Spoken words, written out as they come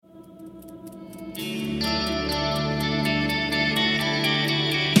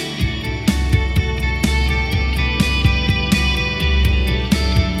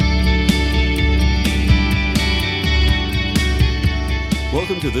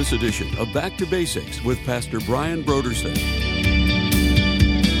to this edition of Back to Basics with Pastor Brian Brodersen.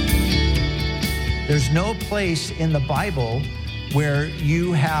 There's no place in the Bible where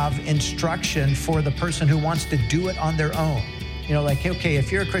you have instruction for the person who wants to do it on their own. You know, like, okay,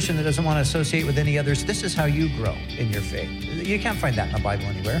 if you're a Christian that doesn't want to associate with any others, this is how you grow in your faith. You can't find that in the Bible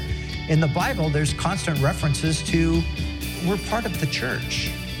anywhere. In the Bible, there's constant references to we're part of the church.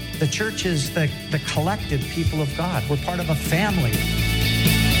 The church is the collective people of God. We're part of a family.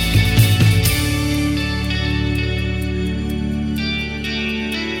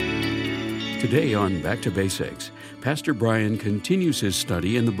 Today on Back to Basics, Pastor Brian continues his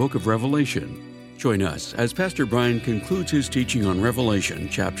study in the book of Revelation. Join us as Pastor Brian concludes his teaching on Revelation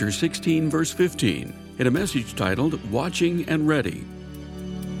chapter 16, verse 15, in a message titled, Watching and Ready.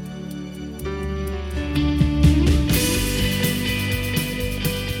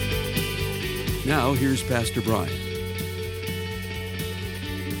 Now, here's Pastor Brian.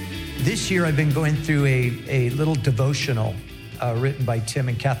 This year, I've been going through a little devotional written by Tim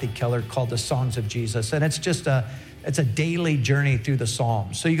and Kathy Keller called The Songs of Jesus. And it's a daily journey through the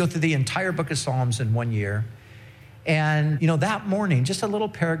Psalms. So you go through the entire book of Psalms in 1 year. And, you know, that morning, just a little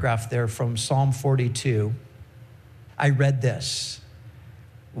paragraph there from Psalm 42, I read this.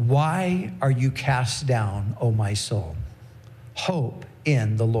 Why are you cast down, O my soul? Hope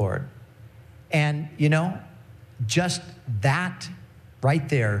in the Lord. And, you know, just that right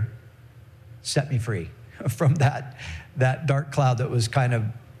there set me free from that dark cloud that was kind of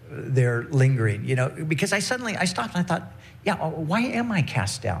there lingering, you know, because I stopped and I thought, yeah, why am I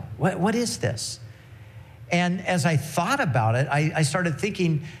cast down? What is this? And as I thought about it, I started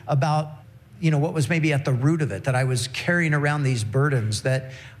thinking about, you know, what was maybe at the root of it, that I was carrying around these burdens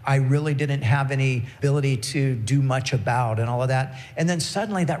that I really didn't have any ability to do much about and all of that. And then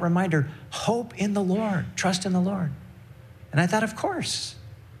suddenly that reminder, hope in the Lord, trust in the Lord. And I thought, of course,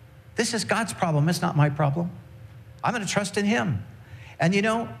 this is God's problem. It's not my problem. I'm going to trust in him. And you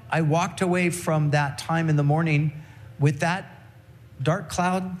know, I walked away from that time in the morning with that dark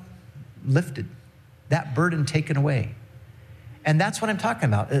cloud lifted, that burden taken away. And that's what I'm talking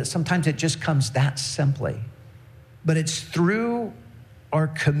about. Sometimes it just comes that simply. But it's through our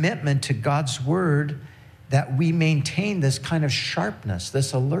commitment to God's word that we maintain this kind of sharpness,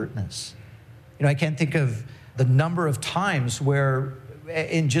 this alertness. You know, I can't think of the number of times where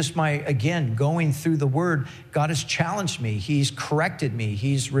in just my, again, going through the word, God has challenged me. He's corrected me.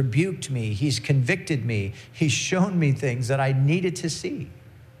 He's rebuked me. He's convicted me. He's shown me things that I needed to see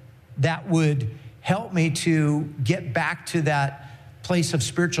that would help me to get back to that place of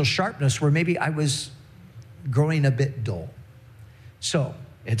spiritual sharpness where maybe I was growing a bit dull. So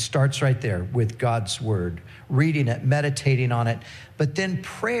it starts right there with God's word, reading it, meditating on it. But then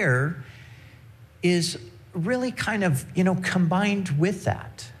prayer is really kind of, you know, combined with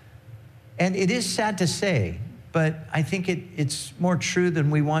that. And it is sad to say, but I think it's more true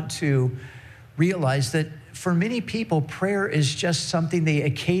than we want to realize that for many people, prayer is just something they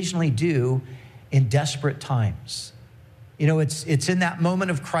occasionally do in desperate times. You know, it's in that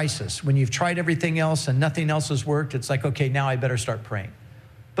moment of crisis when you've tried everything else and nothing else has worked. It's like, okay, now I better start praying.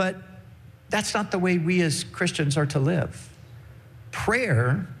 But that's not the way we as Christians are to live.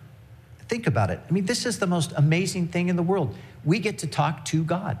 Prayer, think about it. I mean, this is the most amazing thing in the world. We get to talk to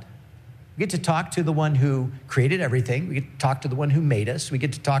God. We get to talk to the one who created everything. We get to talk to the one who made us. We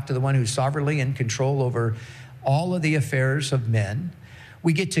get to talk to the one who's sovereignly in control over all of the affairs of men.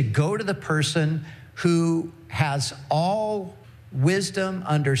 We get to go to the person who has all wisdom,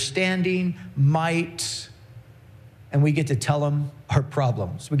 understanding, might, and we get to tell him our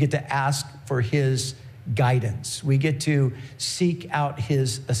problems. We get to ask for his guidance. We get to seek out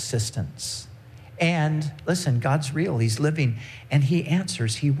his assistance. And listen, God's real. He's living and he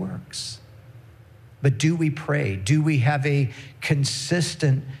answers, he works. But do we pray? Do we have a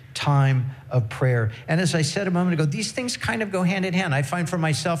consistent time of prayer? And as I said a moment ago, these things kind of go hand in hand. I find for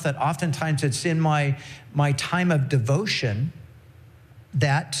myself that oftentimes it's in my time of devotion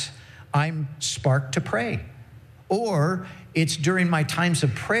that I'm sparked to pray. Or it's during my times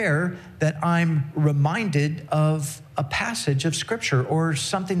of prayer that I'm reminded of a passage of scripture or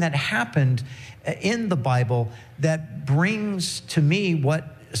something that happened in the Bible that brings to me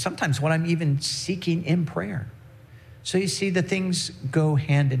sometimes what I'm even seeking in prayer. So you see, the things go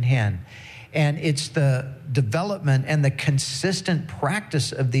hand in hand. And it's the development and the consistent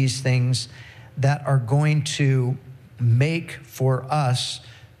practice of these things that are going to make for us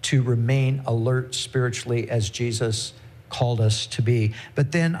to remain alert spiritually as Jesus called us to be.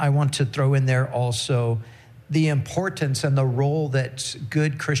 But then I want to throw in there also the importance and the role that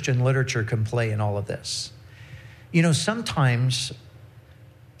good Christian literature can play in all of this. You know, sometimes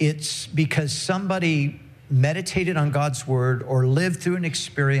it's because somebody meditated on God's word or lived through an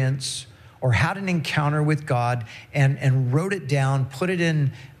experience or had an encounter with God and wrote it down, put it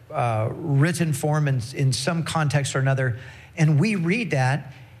in written form in some context or another. And we read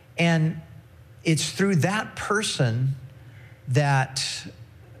that, and it's through that person that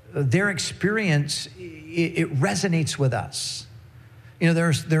their experience, it resonates with us. You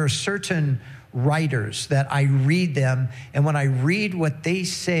know, there are certain writers that I read them, and when I read what they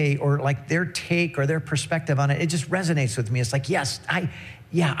say or like their take or their perspective on it, it just resonates with me. It's like, yes, I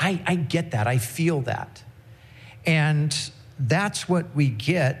get that. I feel that. And that's what we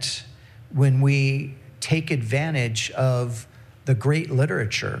get when we take advantage of the great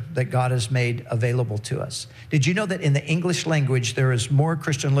literature that God has made available to us. Did you know that in the English language, there is more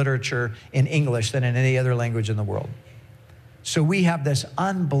Christian literature in English than in any other language in the world? So we have this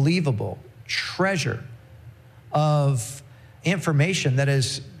unbelievable treasure of information that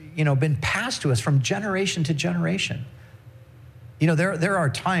has, been passed to us from generation to generation. There are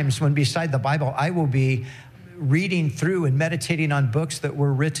times when beside the Bible, I will be reading through and meditating on books that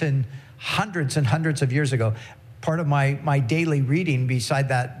were written hundreds and hundreds of years ago. Part of my daily reading beside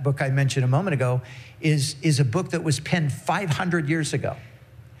that book I mentioned a moment ago is a book that was penned 500 years ago.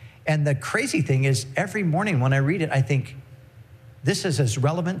 And the crazy thing is, every morning when I read it, I think, this is as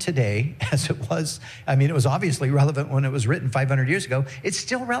relevant today as it was. I mean, it was obviously relevant when it was written 500 years ago. It's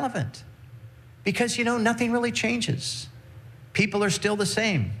still relevant because, nothing really changes. People are still the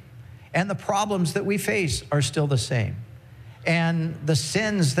same. And the problems that we face are still the same. And the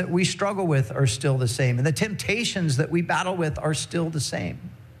sins that we struggle with are still the same. And the temptations that we battle with are still the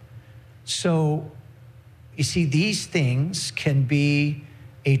same. So, you see, these things can be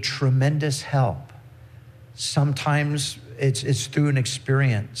a tremendous help. Sometimes it's through an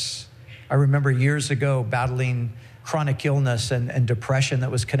experience. I remember years ago battling chronic illness and depression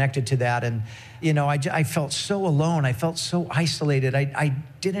that was connected to that. And, I felt so alone. I felt so isolated. I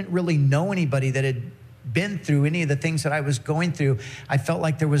didn't really know anybody that had been through any of the things that I was going through. I felt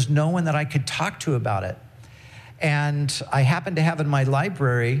like there was no one that I could talk to about it. And I happened to have in my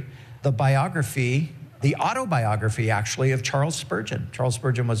library the autobiography, actually, of Charles Spurgeon. Charles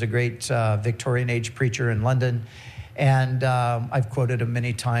Spurgeon was a great Victorian age preacher in London. And I've quoted him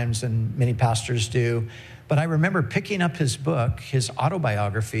many times, and many pastors do. But I remember picking up his book, his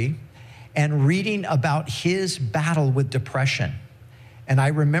autobiography, and reading about his battle with depression. And I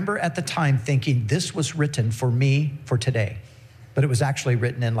remember at the time thinking, this was written for me for today. But it was actually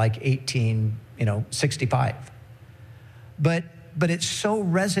written in like 1865. But it so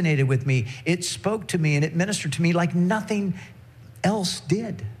resonated with me. It spoke to me and it ministered to me like nothing else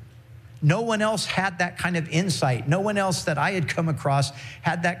did. No one else had that kind of insight. No one else that I had come across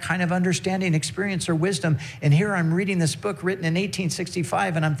had that kind of understanding, experience, or wisdom. And here I'm reading this book written in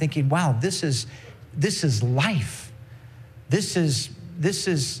 1865, and I'm thinking, wow, this is life. This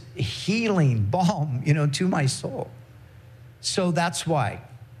is healing balm, to my soul. So that's why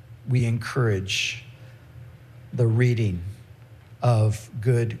we encourage the reading of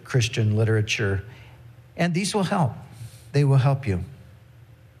good Christian literature. And these will help. They will help you.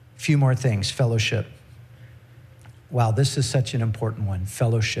 Few more things. Fellowship. Wow, this is such an important one.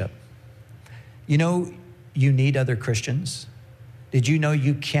 Fellowship. You need other Christians. Did you know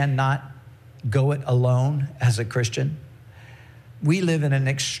you cannot go it alone as a Christian? We live in an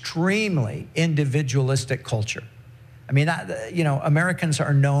extremely individualistic culture. I mean, Americans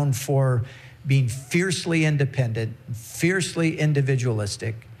are known for being fiercely independent, fiercely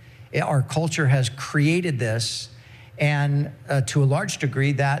individualistic. Our culture has created this, and to a large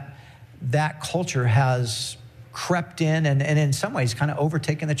degree, that culture has crept in and in some ways kind of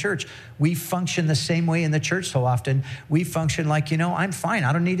overtaken the church. We function the same way in the church so often. We function like, I'm fine.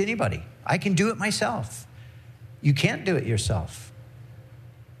 I don't need anybody. I can do it myself. You can't do it yourself.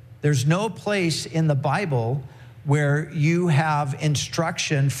 There's no place in the Bible where you have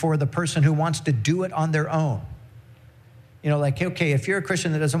instruction for the person who wants to do it on their own. Okay, if you're a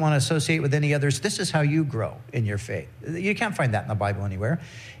Christian that doesn't want to associate with any others, this is how you grow in your faith. You can't find that in the Bible anywhere.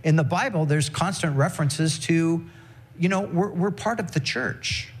 In the Bible, there's constant references to, we're part of the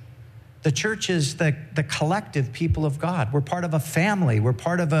church. The church is the collective people of God. We're part of a family. We're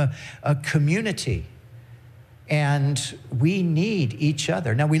part of a community. And we need each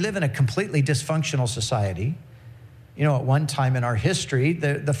other. Now, we live in a completely dysfunctional society. At one time in our history,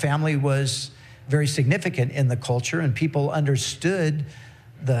 the family was very significant in the culture, and people understood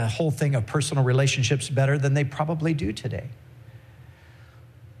the whole thing of personal relationships better than they probably do today.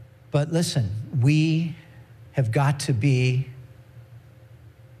 But listen, we have got to be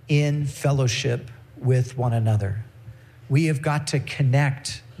in fellowship with one another. We have got to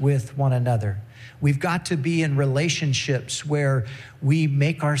connect with one another. We've got to be in relationships where we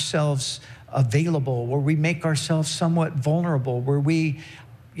make ourselves available, where we make ourselves somewhat vulnerable, where we,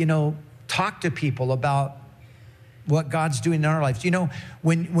 talk to people about what God's doing in our lives.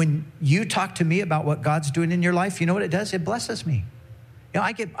 When you talk to me about what God's doing in your life, you know what it does? It blesses me.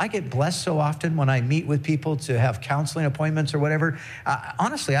 I get blessed so often when I meet with people to have counseling appointments or whatever.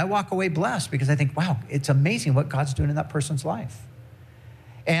 Honestly, I walk away blessed because I think, wow, it's amazing what God's doing in that person's life.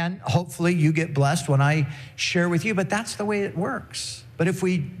 And hopefully you get blessed when I share with you, but that's the way it works. But if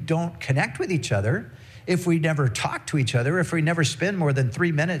we don't connect with each other, if we never talk to each other, if we never spend more than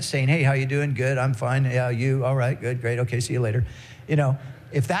 3 minutes saying, hey, how you doing? Good, I'm fine. Yeah, you? All right, good, great. Okay, see you later.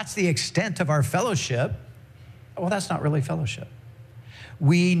 If that's the extent of our fellowship, well, that's not really fellowship.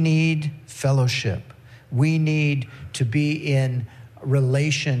 We need fellowship. We need to be in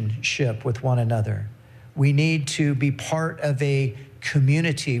relationship with one another. We need to be part of a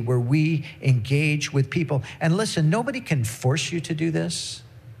community where we engage with people. And listen, nobody can force you to do this.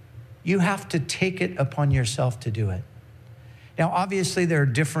 You have to take it upon yourself to do it. Now, obviously, there are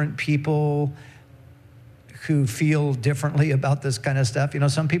different people who feel differently about this kind of stuff.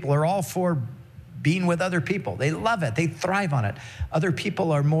 Some people are all for being with other people. They love it. They thrive on it. Other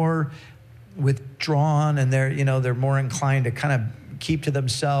people are more withdrawn, and they're more inclined to kind of keep to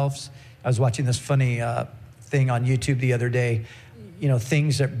themselves. I was watching this funny thing on YouTube the other day,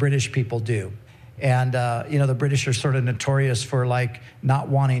 things that British people do. And, the British are sort of notorious for not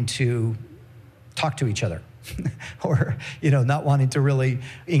wanting to talk to each other or, not wanting to really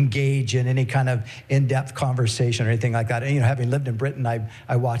engage in any kind of in-depth conversation or anything like that. And, having lived in Britain,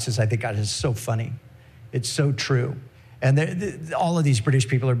 I watch this. I think God is so funny. It's so true. And all of these British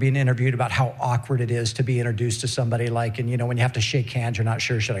people are being interviewed about how awkward it is to be introduced to somebody when you have to shake hands, you're not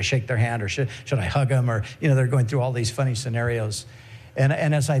sure, should I shake their hand or should I hug them? Or, they're going through all these funny scenarios. And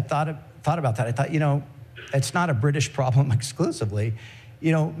as I thought about that, I thought, it's not a British problem exclusively.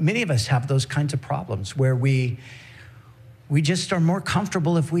 Many of us have those kinds of problems where we just are more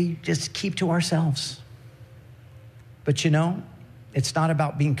comfortable if we just keep to ourselves. But it's not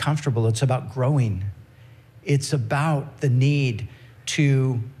about being comfortable. It's about growing. It's about the need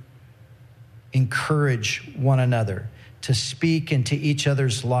to encourage one another, to speak into each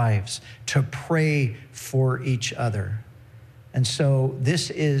other's lives, to pray for each other. And so this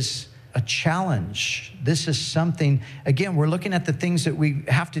is a challenge. This is something, again, we're looking at the things that we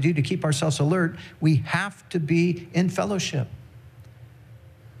have to do to keep ourselves alert. We have to be in fellowship.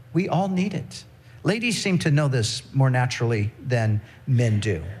 We all need it. Ladies seem to know this more naturally than men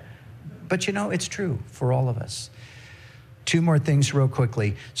do. But it's true for all of us. 2 more things real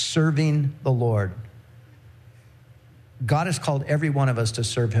quickly. Serving the Lord. God has called every one of us to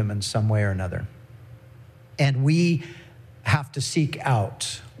serve him in some way or another. And we have to seek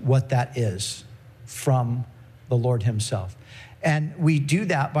out what that is from the Lord himself. And we do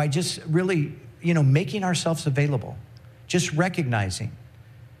that by just really, making ourselves available, just recognizing.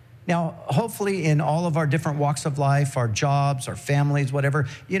 Now, hopefully in all of our different walks of life, our jobs, our families, whatever,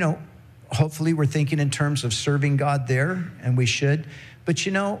 hopefully we're thinking in terms of serving God there, and we should. But,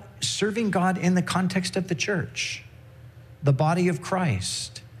 serving God in the context of the church, the body of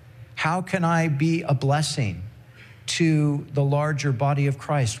Christ. How can I be a blessing to the larger body of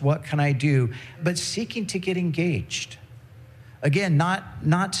Christ? What can I do? But seeking to get engaged. Again,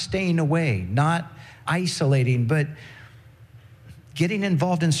 not staying away, not isolating, but getting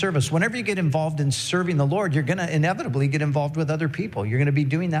involved in service. Whenever you get involved in serving the Lord, you're going to inevitably get involved with other people. You're going to be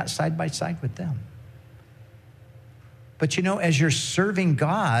doing that side by side with them. But as you're serving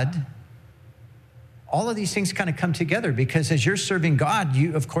God, all of these things kind of come together, because as you're serving God,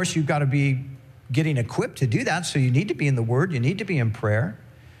 of course, you've got to be getting equipped to do that. So you need to be in the Word. You need to be in prayer.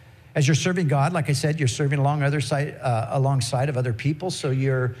 As you're serving God, like I said, you're serving alongside of other people. So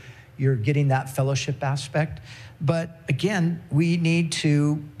you're getting that fellowship aspect. But again, we need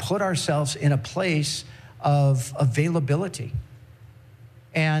to put ourselves in a place of availability.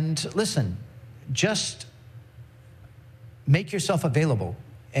 And listen, just make yourself available.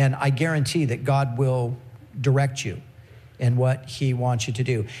 And I guarantee that God will direct you in what he wants you to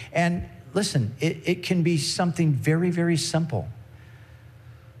do. And listen, it can be something very, very simple.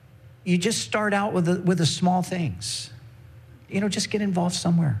 You just start out with the small things. Just get involved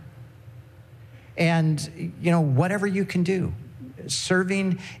somewhere. And, whatever you can do.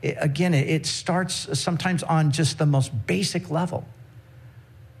 Serving, again, it starts sometimes on just the most basic level.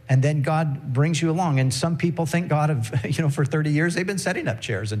 And then God brings you along. And some people thank God for 30 years, they've been setting up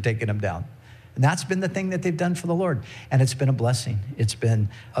chairs and taking them down. And that's been the thing that they've done for the Lord. And it's been a blessing. It's been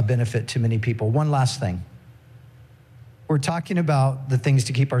a benefit to many people. One last thing. we're talking about the things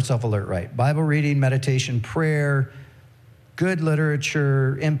to keep ourselves alert, right? Bible reading, meditation, prayer, good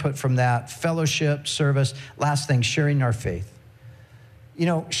literature, input from that, fellowship, service. Last thing, sharing our faith. You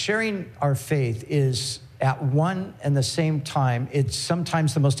know, sharing our faith is at one and the same time, it's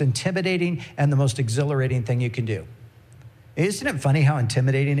sometimes the most intimidating and the most exhilarating thing you can do. Isn't it funny how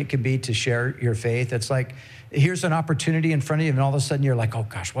intimidating it can be to share your faith? It's like, here's an opportunity in front of you, and all of a sudden you're like, oh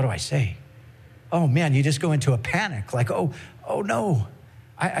gosh, what do I say? Oh man, you just go into a panic, like, oh no,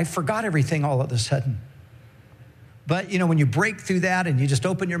 I forgot everything all of a sudden. But, you know, when you break through that and you just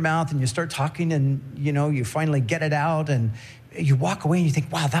open your mouth and you start talking and, you know, you finally get it out and you walk away and you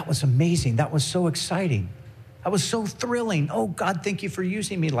think, wow, that was amazing. That was so exciting. That was so thrilling. Oh, God, thank you for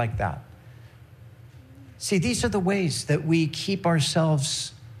using me like that. See, these are the ways that we keep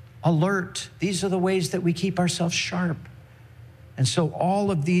ourselves alert. These are the ways that we keep ourselves sharp. And so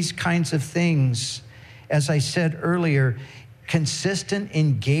all of these kinds of things, as I said earlier, consistent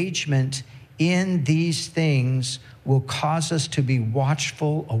engagement in these things will cause us to be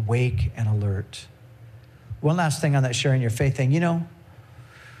watchful, awake, and alert. One last thing on that sharing your faith thing. You know,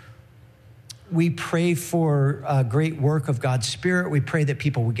 we pray for a great work of God's Spirit. We pray that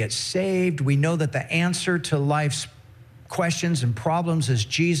people will get saved. We know that the answer to life's questions and problems is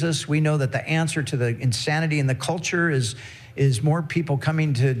Jesus. We know that the answer to the insanity in the culture is more people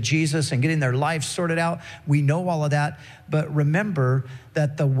coming to Jesus and getting their lives sorted out. We know all of that. But remember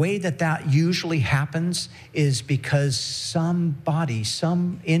that the way that that usually happens is because somebody,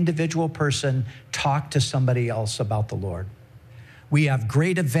 some individual person talked to somebody else about the Lord. We have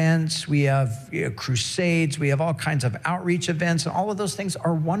great events, we have crusades, we have all kinds of outreach events, and all of those things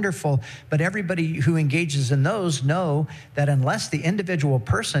are wonderful. But everybody who engages in those know that unless the individual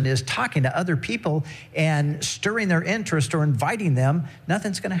person is talking to other people and stirring their interest or inviting them,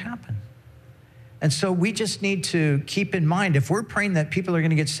 nothing's going to happen. And so we just need to keep in mind, if we're praying that people are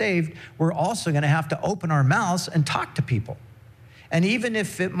going to get saved, we're also going to have to open our mouths and talk to people. And even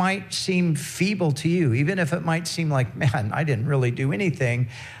if it might seem feeble to you, even if it might seem like, man, I didn't really do anything,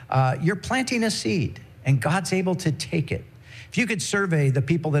 you're planting a seed, and God's able to take it. If you could survey the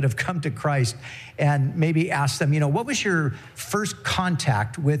people that have come to Christ and maybe ask them, you know, what was your first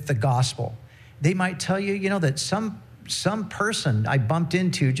contact with the gospel? They might tell you, you know, that some person I bumped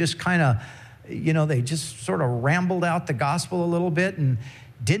into just kind of, you know, they just sort of rambled out the gospel a little bit and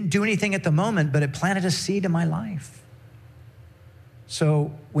didn't do anything at the moment, but it planted a seed in my life.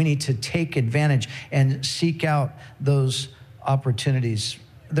 So we need to take advantage and seek out those opportunities.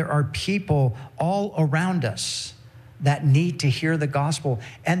 There are people all around us that need to hear the gospel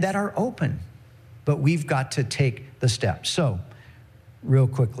and that are open, but we've got to take the step. So real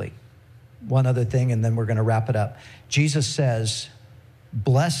quickly, one other thing, and then we're going to wrap it up. Jesus says,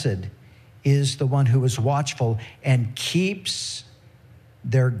 blessed is the one who is watchful and keeps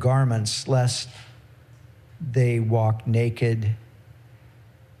their garments, lest they walk naked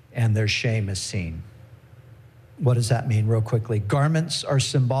and their shame is seen. What does that mean, real quickly? Garments are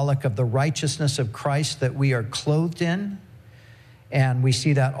symbolic of the righteousness of Christ that we are clothed in. And we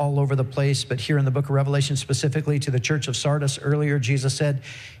see that all over the place. But here in the book of Revelation, specifically to the church of Sardis earlier, Jesus said,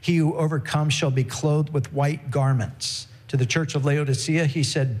 he who overcomes shall be clothed with white garments. To the church of Laodicea, he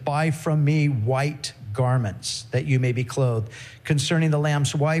said, buy from me white garments that you may be clothed. Concerning the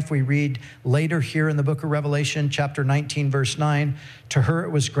Lamb's wife, we read later here in the book of Revelation, chapter 19, verse 9, to her it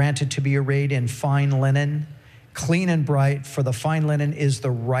was granted to be arrayed in fine linen, clean and bright, for the fine linen is the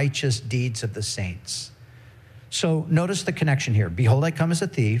righteous deeds of the saints. So notice the connection here. Behold, I come as a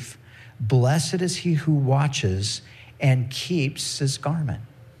thief. Blessed is he who watches and keeps his garment.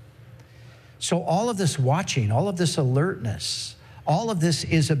 So all of this watching, all of this alertness, all of this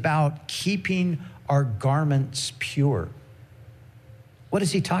is about keeping our garments pure. What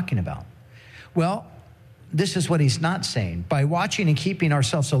is he talking about? Well, this is what he's not saying. By watching and keeping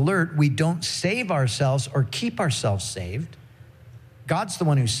ourselves alert, we don't save ourselves or keep ourselves saved. God's the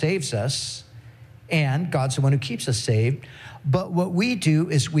one who saves us, and God's the one who keeps us saved. But what we do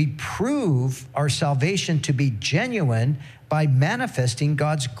is we prove our salvation to be genuine by manifesting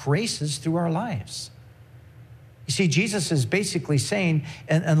God's graces through our lives. You see, Jesus is basically saying,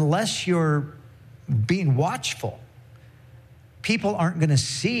 unless you're being watchful, people aren't going to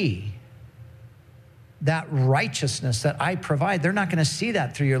see that righteousness that I provide. They're not going to see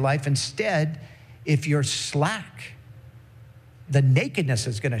that through your life. Instead, if you're slack, the nakedness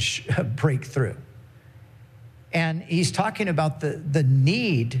is going to break through. And he's talking about the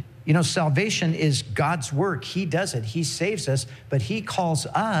need. You know, salvation is God's work. He does it. He saves us, but he calls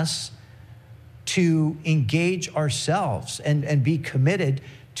us to engage ourselves and be committed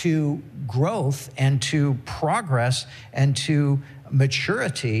to growth and to progress and to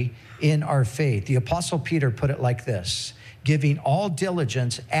maturity in our faith. The Apostle Peter put it like this: giving all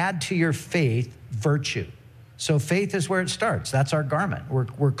diligence, add to your faith virtue. So faith is where it starts. That's our garment.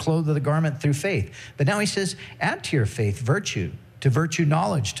 We're clothed with the garment through faith. But now he says, add to your faith virtue, to virtue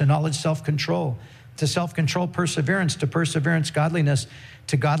knowledge, to knowledge self-control, to self-control perseverance, to perseverance godliness,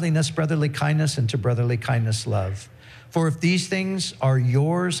 to godliness brotherly kindness, and to brotherly kindness love. For if these things are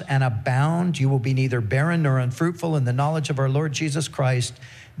yours and abound, you will be neither barren nor unfruitful in the knowledge of our Lord Jesus Christ.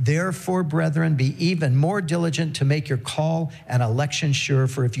 Therefore, brethren, be even more diligent to make your call and election sure,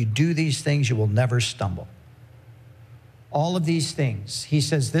 for if you do these things, you will never stumble. All of these things, he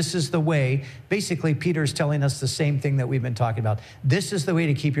says, this is the way. Basically, Peter's telling us the same thing that we've been talking about. This is the way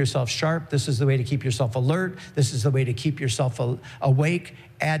to keep yourself sharp. This is the way to keep yourself alert. This is the way to keep yourself awake.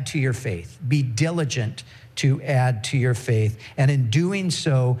 Add to your faith. Be diligent to add to your faith. And in doing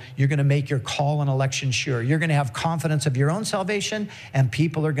so, you're going to make your call and election sure. You're going to have confidence of your own salvation, and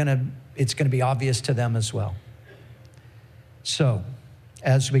people are it's going to be obvious to them as well. So,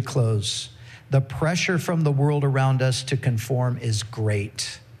 as we close, the pressure from the world around us to conform is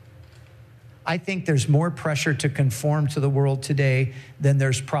great. I think there's more pressure to conform to the world today than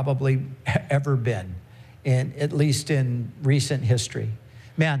there's probably ever been, at least in recent history.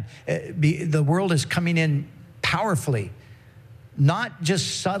 Man, the world is coming in powerfully, not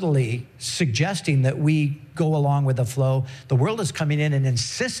just subtly suggesting that we go along with the flow. The world is coming in and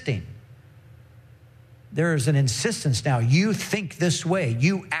insisting. There is an insistence now. You think this way.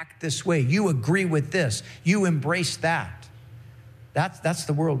 You act this way. You agree with this. You embrace that. That's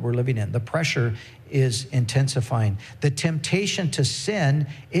the world we're living in. The pressure is intensifying. The temptation to sin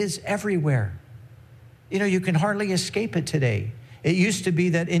is everywhere. You can hardly escape it today. It used to be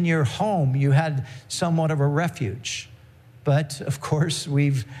that in your home you had somewhat of a refuge. But, of course,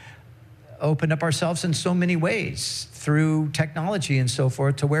 we've opened up ourselves in so many ways through technology and so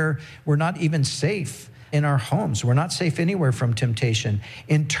forth to where we're not even safe in our homes. We're not safe anywhere from temptation.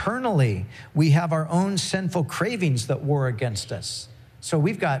 Internally, we have our own sinful cravings that war against us. So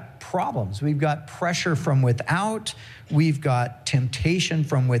we've got problems. We've got pressure from without. We've got temptation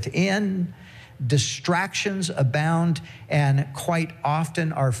from within. Distractions abound, and quite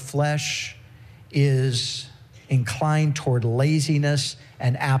often our flesh is inclined toward laziness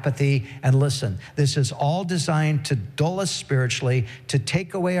and apathy. And listen, this is all designed to dull us spiritually, to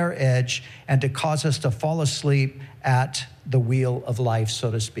take away our edge, and to cause us to fall asleep at the wheel of life, so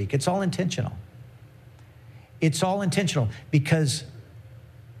to speak. It's all intentional. It's all intentional because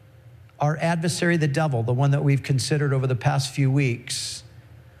our adversary, the devil, the one that we've considered over the past few weeks,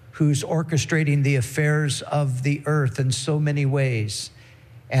 who's orchestrating the affairs of the earth in so many ways,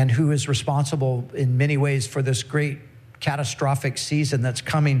 and who is responsible in many ways for this great catastrophic season that's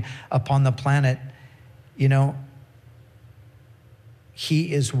coming upon the planet,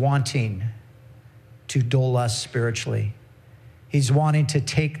 he is wanting to dull us spiritually. He's wanting to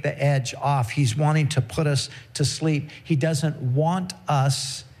take the edge off. He's wanting to put us to sleep. He doesn't want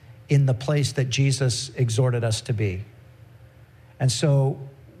us in the place that Jesus exhorted us to be. And so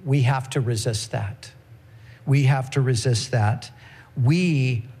we have to resist that. We have to resist that.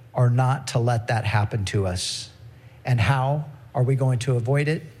 We are not to let that happen to us. And how are we going to avoid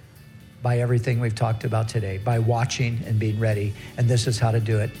it? By everything we've talked about today, by watching and being ready. And this is how to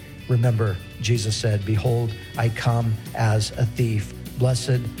do it. Remember, Jesus said, "Behold, I come as a thief.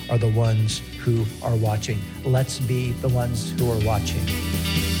 Blessed are the ones who are watching." Let's be the ones who are watching.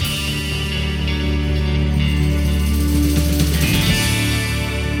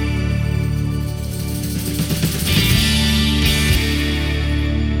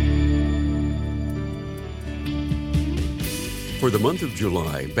 For the month of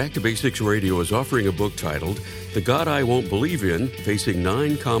July, Back to Basics Radio is offering a book titled The God I Won't Believe In, Facing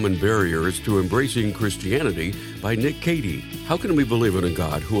 9 Common Barriers to Embracing Christianity by Nick Cady. How can we believe in a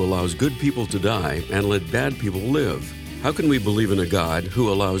God who allows good people to die and let bad people live? How can we believe in a God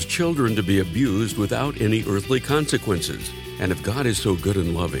who allows children to be abused without any earthly consequences? And if God is so good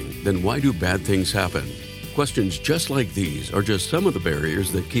and loving, then why do bad things happen? Questions just like these are just some of the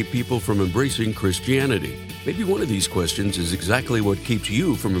barriers that keep people from embracing Christianity. Maybe one of these questions is exactly what keeps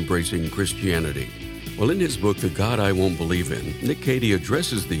you from embracing Christianity. Well, in his book, The God I Won't Believe In, Nick Cady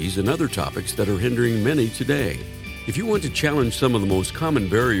addresses these and other topics that are hindering many today. If you want to challenge some of the most common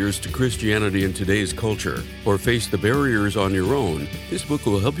barriers to Christianity in today's culture, or face the barriers on your own, this book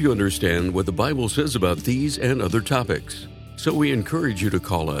will help you understand what the Bible says about these and other topics. So we encourage you to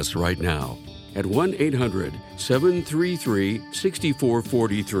call us right now at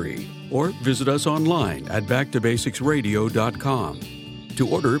 1-800-733-6443 or visit us online at backtobasicsradio.com. To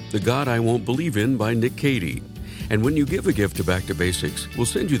order The God I Won't Believe In by Nick Cady. And when you give a gift to Back to Basics, we'll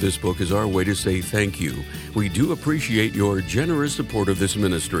send you this book as our way to say thank you. We do appreciate your generous support of this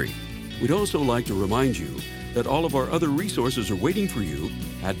ministry. We'd also like to remind you that all of our other resources are waiting for you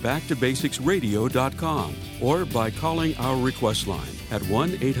at backtobasicsradio.com or by calling our request line at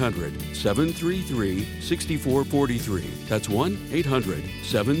 1-800-733-6443. That's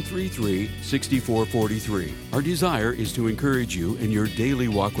 1-800-733-6443. Our desire is to encourage you in your daily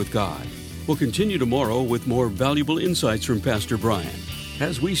walk with God. We'll continue tomorrow with more valuable insights from Pastor Brian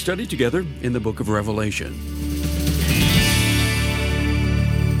as we study together in the book of Revelation.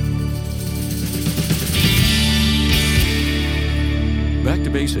 Back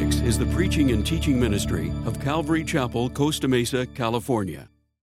to Basics is the preaching and teaching ministry of Calvary Chapel, Costa Mesa, California.